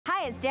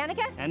Hi, it's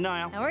Danica and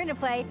Niall, and we're gonna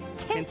play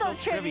Tinsel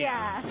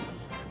Trivia.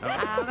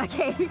 Okay.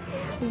 Okay,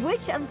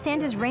 which of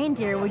Santa's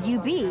reindeer would you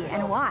be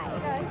and why?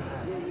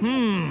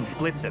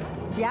 Blitzen.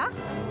 Yeah?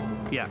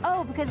 Yeah.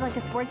 Oh, because like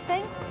a sports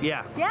thing?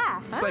 Yeah.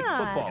 Yeah. It's like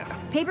football.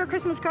 Paper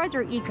Christmas cards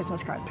or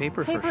e-Christmas cards?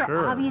 Paper for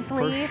sure.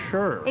 Obviously. For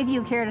sure. If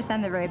you care to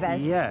send the very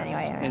best. Yes.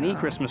 Anyway, An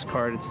e-Christmas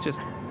card, it's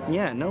just,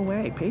 yeah, no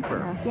way,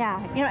 paper.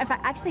 yeah. You know, if I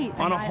actually...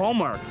 On a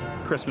Hallmark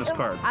Christmas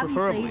card,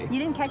 preferably. You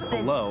didn't catch the...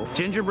 Hello.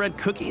 Gingerbread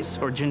cookies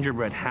or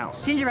gingerbread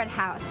house? Gingerbread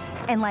house.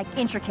 And like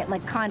intricate,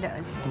 like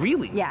condos.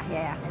 Really?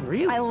 Yeah.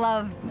 Really? I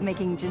love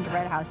making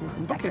gingerbread houses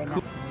and decorating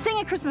cool. them. Sing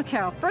a Christmas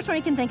carol. First one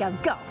you can think of.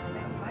 Go.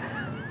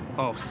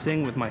 Oh,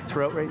 sing with my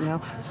throat right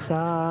now.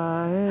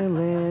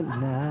 Silent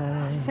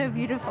night. So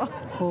beautiful.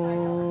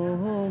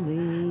 Holy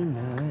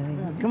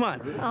night. Come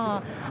on.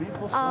 Oh,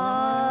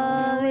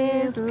 all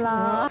is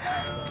lost.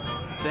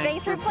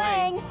 Thanks for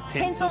playing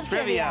Tinsel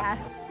Trivia.